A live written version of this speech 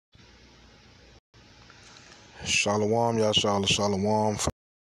Shalom, Yashala, Shalom.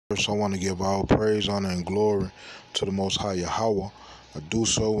 First, I want to give all praise, honor, and glory to the Most High Yahweh. I do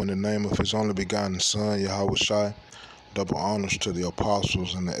so in the name of His only begotten Son, Yahweh Shai. Double honors to the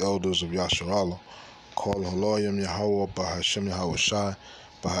apostles and the elders of Yasharallah. Call Haloyim Yahweh, Bahashem Yahweh Shai,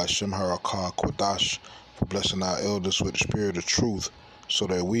 Bahashem Harakah Kodash, for blessing our elders with the spirit of truth, so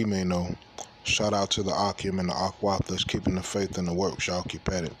that we may know. Shout out to the Akim and the Akwathas, keeping the faith and the works. Y'all keep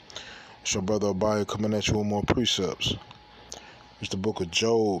at it. It's your brother Abaya coming at you with more precepts. It's the book of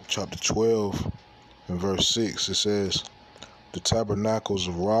Job, chapter 12, and verse 6. It says, "The tabernacles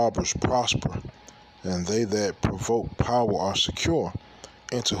of robbers prosper, and they that provoke power are secure,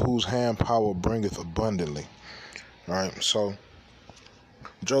 into whose hand power bringeth abundantly." All right, so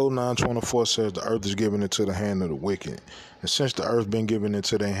Job 9:24 says the earth is given into the hand of the wicked. And since the earth been given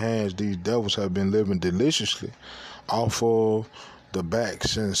into their hands, these devils have been living deliciously off of the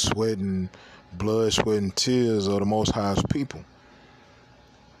backs and sweating, blood, sweat, and tears of the Most High's people.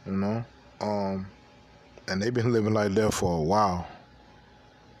 You know? And they've been living like that for a while.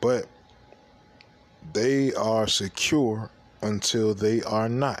 But they are secure until they are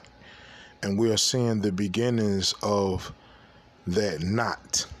not. And we are seeing the beginnings of that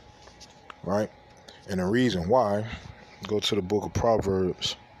not. Right? And the reason why, go to the book of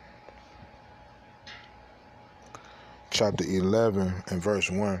Proverbs, chapter 11 and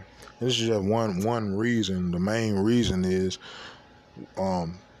verse 1. This is just one reason. The main reason is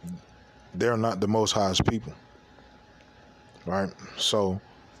they're not the Most High's people. Right? So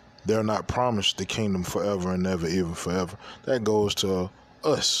they're not promised the kingdom forever and never, even forever. That goes to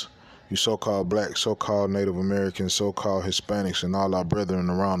us, you so-called black, so-called Native Americans, so-called Hispanics, and all our brethren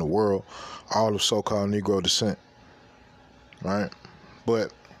around the world, all of so-called Negro descent. Right?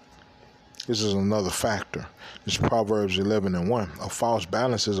 But this is another factor. This is Proverbs 11 and 1. A false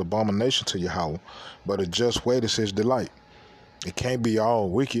balance is abomination to Yahweh, but a just weight is His delight. It can't be all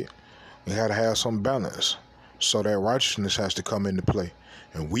wicked. We got to have some balance. So that righteousness has to come into play.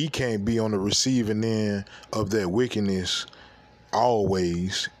 And we can't be on the receiving end of that wickedness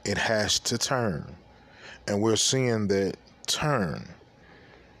always. It has to turn. And we're seeing that turn.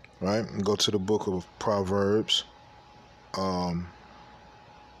 Right? And go to the book of Proverbs. Let's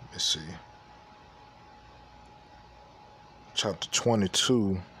see. Chapter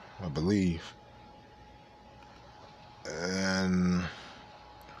 22, I believe. And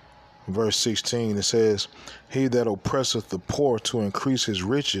verse 16, it says, "He that oppresseth the poor to increase his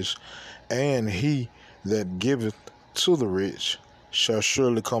riches, and he that giveth to the rich shall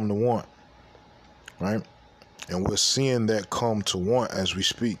surely come to want." Right? And we're seeing that come to want as we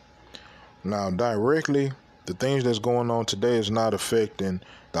speak. Now, directly, the things that's going on today is not affecting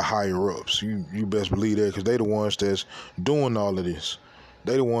the higher ups. You best believe that, because they the ones that's doing all of this.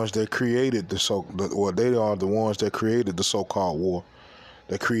 They the ones that created they are the ones that created the so-called war.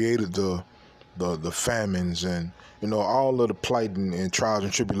 That created the famines and, all of the plight and trials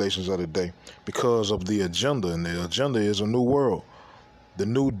and tribulations of the day, because of the agenda. And the agenda is a new world, the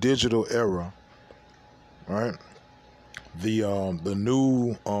new digital era, right? The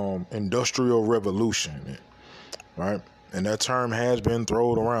new industrial revolution, right? And that term has been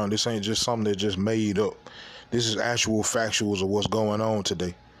thrown around. This ain't just something that just made up. This is actual factuals of what's going on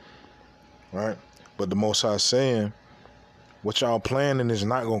today, right? But the Most High saying, what y'all planning is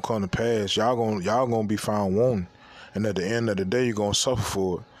not gonna come to pass. Y'all gonna be found wanting, and at the end of the day, you're gonna suffer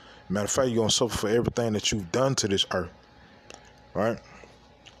for it. Matter of fact, you're gonna suffer for everything that you've done to this earth, right?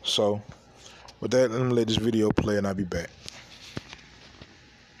 So, with that, let me let this video play, and I'll be back.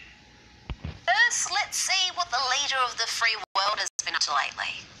 First, let's see what the leader of the free world has been up to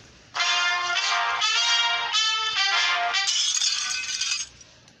lately.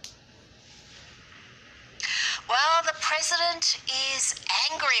 Well, the president is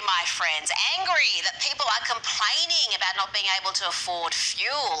angry, my friends. Angry that people are complaining about not being able to afford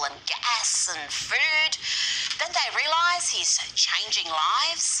fuel and gas and food. Then they realise he's changing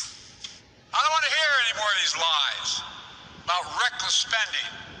lives. I don't want to hear any more of these lies about reckless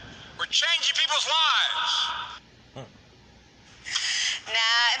spending. We're changing people's lives.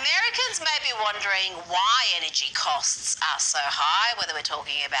 Now, Americans may be wondering why energy costs are so high, whether we're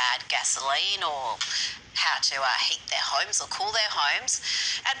talking about gasoline or how to heat their homes or cool their homes.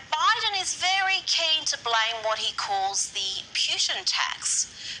 And Biden is very keen to blame what he calls the Putin tax.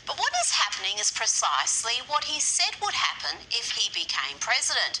 But what is happening is precisely what he said would happen if he became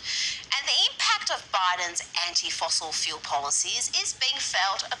president. And the impact of Biden's anti-fossil fuel policies is being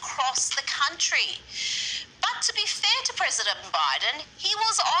felt across the country. But to be fair to President Biden, he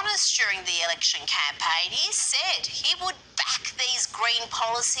was honest during the election campaign. He said he would back these green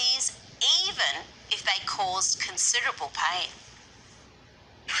policies even if they caused considerable pain.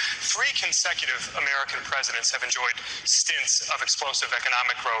 3 consecutive American presidents have enjoyed stints of explosive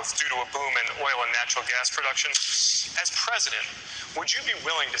economic growth due to a boom in oil and natural gas production. As president, would you be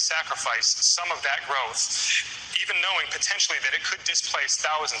willing to sacrifice some of that growth, even knowing potentially that it could displace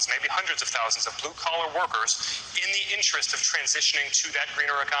thousands, maybe hundreds of thousands of blue-collar workers in the interest of transitioning to that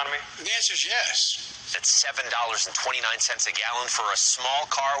greener economy? The answer is yes. At $7.29 a gallon for a small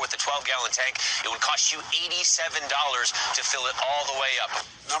car with a 12-gallon tank, it would cost you $87 to fill it all the way up.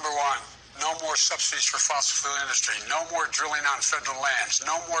 Number one, no more subsidies for fossil fuel industry. No more drilling on federal lands.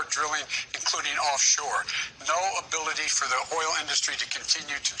 No more drilling, including offshore. No ability for the oil industry to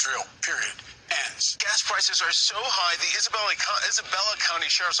continue to drill, period. Ends. Gas prices are so high, the Isabella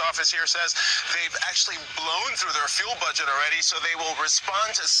County Sheriff's Office here says they've actually blown through their fuel budget already, so they will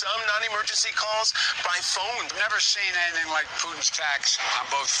respond to some non-emergency calls by phone. I've never seen anything like Putin's tax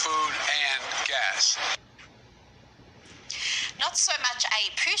on both food and gas. Not so much a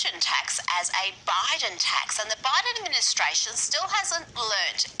Putin tax as a Biden tax, and the Biden administration still hasn't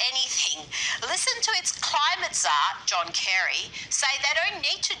learnt anything. Listen to its climate czar, John Kerry, say they don't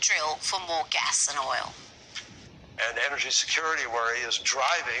need to drill for more gas and oil. And energy security worry is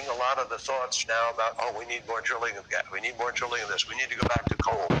driving a lot of the thoughts now about, we need more drilling of gas, we need more drilling of this, we need to go back to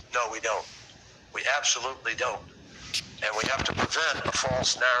coal. No, we don't. We absolutely don't. And we have to prevent a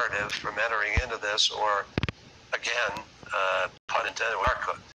false narrative from entering into this, or, again, pun intended,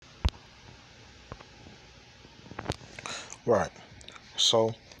 Right.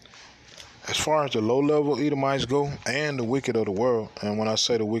 So, as far as the low-level Edomites go, and the wicked of the world, and when I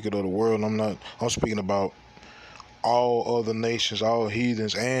say the wicked of the world, I'm speaking about all other nations, all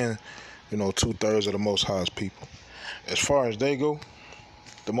heathens, and 2/3 of the Most High's people. As far as they go,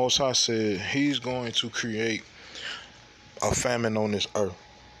 the Most High said He's going to create a famine on this earth,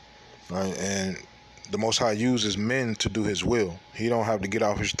 right? And the Most High uses men to do His will. He don't have to get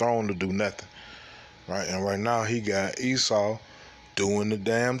off His throne to do nothing, right? And right now He got Esau doing the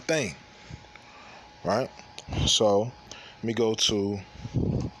damn thing, right? So let me go to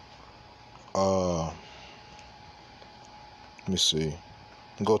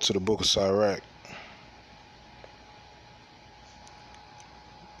go to the book of Sirach,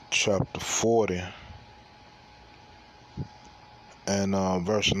 chapter 40 and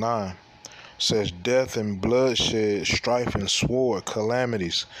verse 9. Says, death and bloodshed, strife and sword,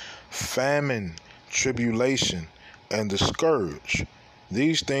 calamities, famine, tribulation, and the scourge.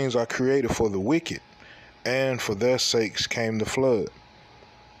 These things are created for the wicked, and for their sakes came the flood.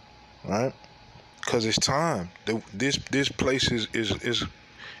 Right? Because it's time. This place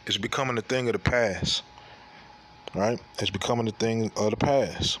is becoming a thing of the past. Right? It's becoming a thing of the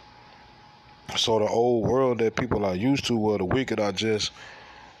past. So the old world that people are used to, where the wicked are just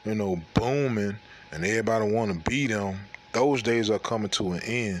booming, and everybody want to be them, those days are coming to an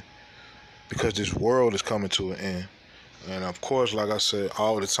end, because this world is coming to an end. And of course, like I said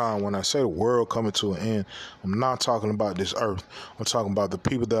all the time, when I say the world coming to an end, I'm not talking about this earth. I'm talking about the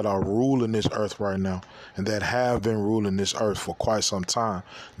people that are ruling this earth right now, and that have been ruling this earth for quite some time.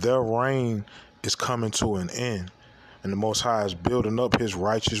 Their reign is coming to an end, and the Most High is building up His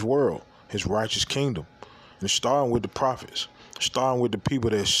righteous world, His righteous kingdom. And it's starting with the prophets, starting with the people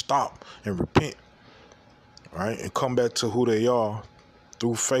that stop and repent, right, and come back to who they are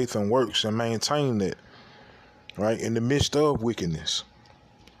through faith and works, and maintain that, right, in the midst of wickedness,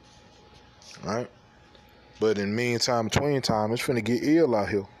 right? But in meantime, between time, it's finna get ill out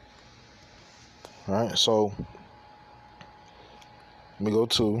here, right? So let me go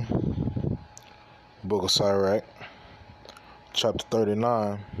to the book of Sirach, chapter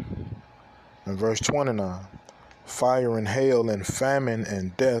 39 and verse 29. Fire and hail and famine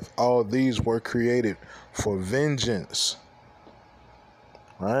and death, all these were created for vengeance.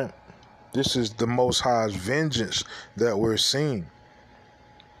 Right? This is the Most High's vengeance that we're seeing.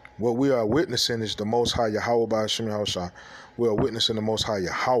 What we are witnessing is the Most High Yahweh by Hashem Yahushua. We are witnessing the Most High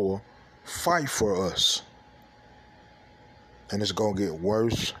Yahweh fight for us. And it's going to get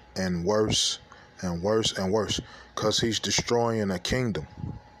worse and worse and worse and worse, because He's destroying a kingdom.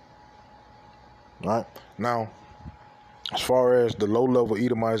 Right? Now, as far as the low-level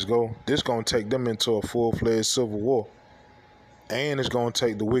Edomites go, this going to take them into a full-fledged civil war. And it's going to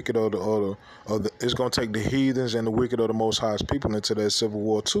take the wicked it's going to take the heathens and the wicked of the Most High's people into that civil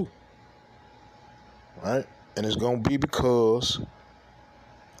war too. Right? And it's going to be because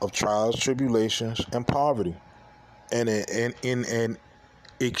of trials, tribulations, and poverty. And in an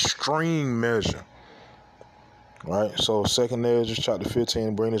extreme measure. Right? So 2nd Ezra chapter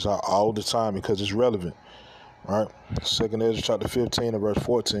 15, bring this out all the time because it's relevant. Right? 2nd Ezra chapter 15 and verse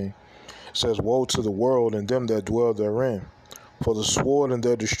 14. It says, woe to the world and them that dwell therein, for the sword and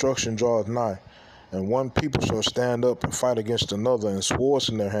their destruction draweth nigh. And one people shall stand up and fight against another, and swords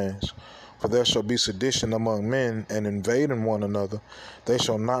in their hands. For there shall be sedition among men, and invading one another. They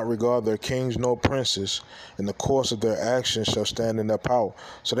shall not regard their kings nor princes, and the course of their actions shall stand in their power.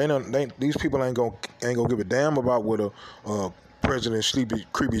 So these people ain't gonna give a damn about what a President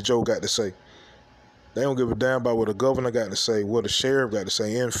Creepy Joe got to say. They don't give a damn about what a governor got to say, what a sheriff got to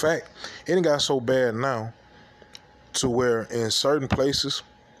say. In fact, it ain't got so bad now to where in certain places,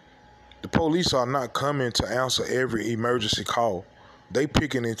 the police are not coming to answer every emergency call. They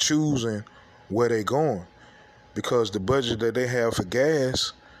picking and choosing where they going, because the budget that they have for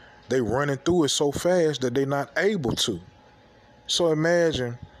gas, they running through it so fast that they're not able to. So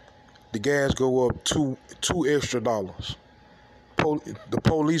imagine the gas go up two extra dollars. The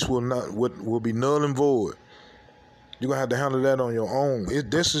police will be null and void. You're gonna have to handle that on your own.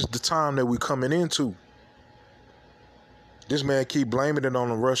 This is the time that we're coming into. This man keep blaming it on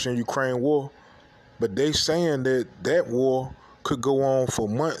the Russian-Ukraine war, but they saying that war could go on for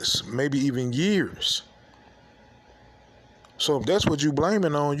months, maybe even years. So if that's what you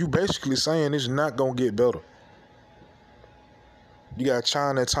blaming on, you basically saying it's not gonna get better. You got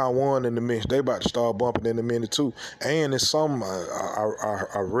China and Taiwan in the mix. They about to start bumping in a minute too. And it's something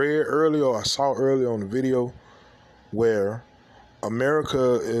I read earlier, or I saw earlier on the video, where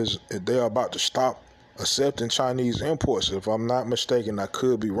they are about to stop accepting Chinese imports. If I'm not mistaken, I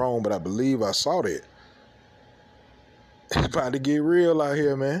could be wrong, but I believe I saw that. It's about to get real out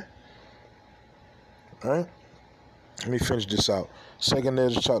here, man. All right? Let me finish this out. 2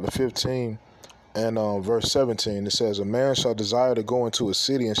 Ezra chapter 15 and verse 17. It says, a man shall desire to go into a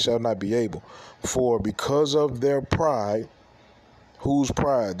city and shall not be able. For because of their pride, whose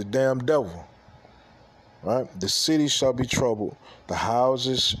pride? The damn devil. Right? The city shall be troubled, the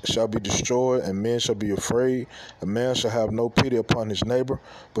houses shall be destroyed, and men shall be afraid. A man shall have no pity upon his neighbor,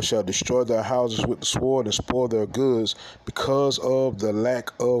 but shall destroy their houses with the sword and spoil their goods, because of the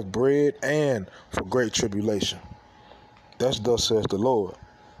lack of bread and for great tribulation. That's thus says the Lord.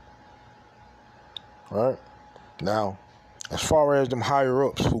 Right? Now, as far as them higher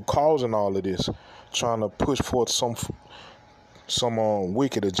ups who causing all of this, trying to push forth some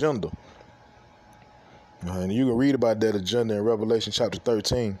wicked agenda. And you can read about that agenda in Revelation chapter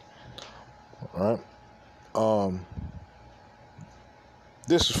 13. All right.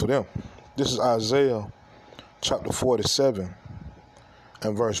 This is for them. This is Isaiah chapter 47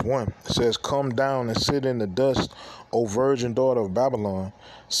 and verse 1. It says, come down and sit in the dust, O virgin daughter of Babylon.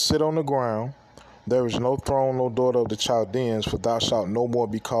 Sit on the ground. There is no throne, no daughter of the Chaldeans, for thou shalt no more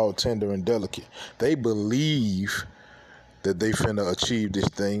be called tender and delicate. They believe that they finna achieve this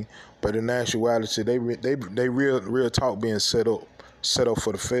thing, but in actuality, they real talk being set up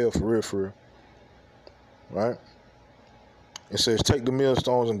for the fail, for real, right? It says, take the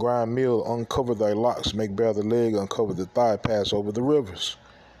millstones and grind meal, uncover thy locks, make bare the leg, uncover the thigh, pass over the rivers.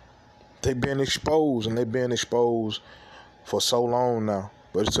 They've been exposed, and they've been exposed for so long now,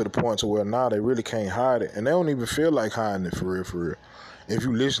 but it's to the point to where now they really can't hide it, and they don't even feel like hiding it, for real. If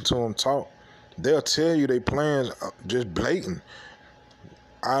you listen to them talk, they'll tell you their plans just blatant.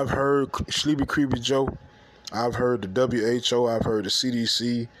 I've heard Sleepy Creepy Joe. I've heard the WHO. I've heard the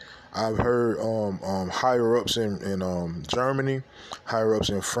CDC. I've heard higher ups in Germany, higher ups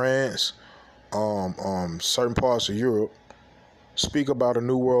in France, certain parts of Europe speak about a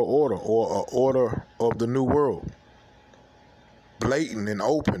new world order or an order of the new world. Blatant and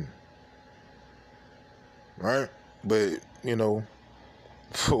open. Right? But,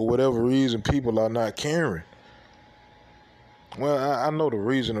 for whatever reason, people are not caring. Well, I know the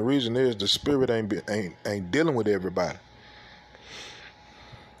reason. The reason is the spirit ain't dealing with everybody.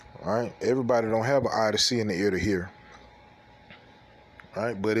 All right? Everybody don't have an eye to see and an ear to hear. All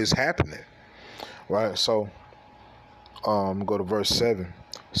right? But it's happening. Right? So, go to verse 7.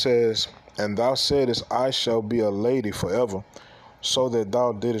 It says, and thou saidest, I shall be a lady forever, so that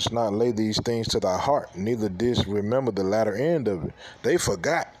thou didst not lay these things to thy heart, neither didst remember the latter end of it. They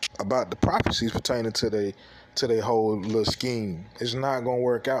forgot about the prophecies pertaining to their whole little scheme. It's not going to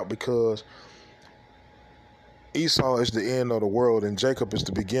work out, because Esau is the end of the world and Jacob is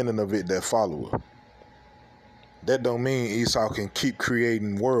the beginning of it that followeth. That don't mean Esau can keep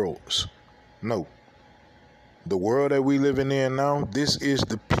creating worlds. No. The world that we living in now, this is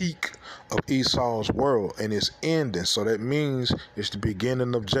the peak of Esau's world, and it's ending. So that means it's the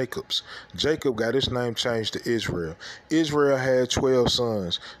beginning of Jacob's. Jacob got his name changed to Israel. Israel had 12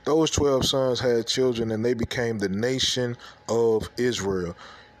 sons. Those 12 sons had children, and they became the nation of Israel.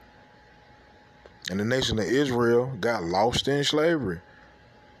 And the nation of Israel got lost in slavery.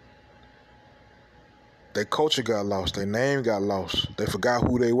 Their culture got lost. Their name got lost. They forgot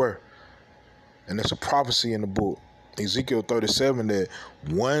who they were. And it's a prophecy in the book, Ezekiel 37, that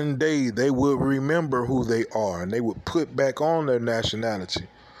one day they would remember who they are and they would put back on their nationality.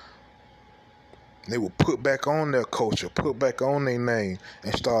 They would put back on their culture, put back on their name,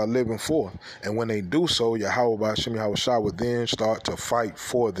 and start living forth. And when they do so, Yahweh Ba'ashem Yahweh Shai would then start to fight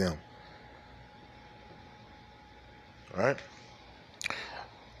for them. All right?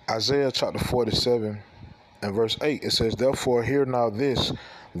 Isaiah chapter 47 and verse 8, it says, "Therefore hear now this,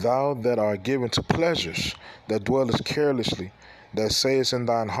 thou that art given to pleasures, that dwellest carelessly, that sayest in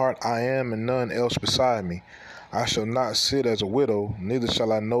thine heart, I am and none else beside me. I shall not sit as a widow, neither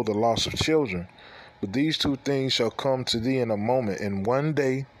shall I know the loss of children. But these two things shall come to thee in a moment, in one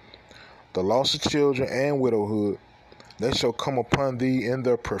day, the loss of children and widowhood. They shall come upon thee in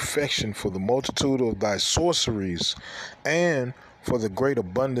their perfection for the multitude of thy sorceries, and for the great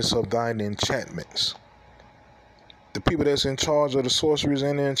abundance of thine enchantments." The people that's in charge of the sorceries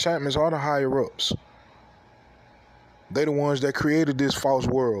and the enchantments are the higher-ups. They the ones that created this false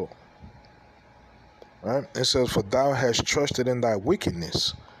world. Right? It says, "For thou hast trusted in thy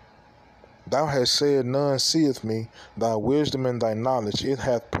wickedness. Thou hast said, none seeth me. Thy wisdom and thy knowledge, it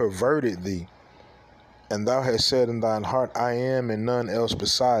hath perverted thee. And thou hast said in thine heart, I am and none else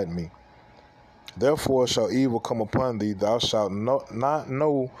beside me. Therefore shall evil come upon thee. Thou shalt not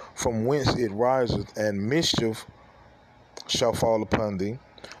know from whence it riseth, and mischief shall fall upon thee.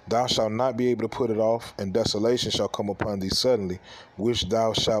 Thou shalt not be able to put it off, and desolation shall come upon thee suddenly, which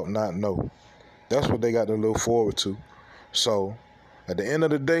thou shalt not know." That's what they got to look forward to. So, at the end of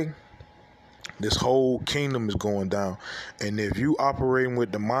the day, this whole kingdom is going down. And if you operating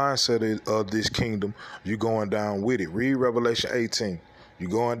with the mindset of this kingdom, you're going down with it. Read Revelation 18. You're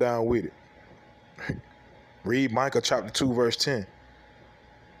going down with it. Read Micah chapter 2, verse 10.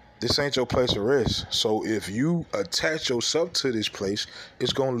 This ain't your place of rest. So if you attach yourself to this place,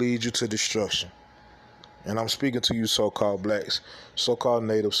 it's going to lead you to destruction. And I'm speaking to you so-called blacks, so-called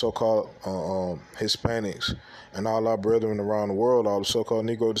natives, so-called Hispanics, and all our brethren around the world, all the so-called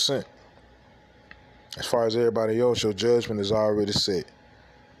Negro descent. As far as everybody else, your judgment is already set.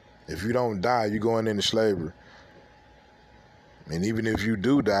 If you don't die, you're going into slavery. And even if you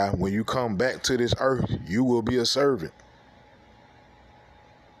do die, when you come back to this earth, you will be a servant.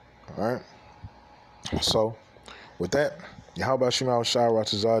 All right? So, with that, Yahweh Ba'ashem Yahweh Shai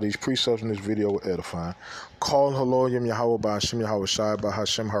Ratazah, these precepts in this video were edifying. Call Haloyim Yahweh Ba'ashem Yahweh Shai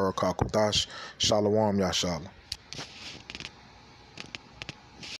Ba'ashem Harakah Kodash Shalom Yashala.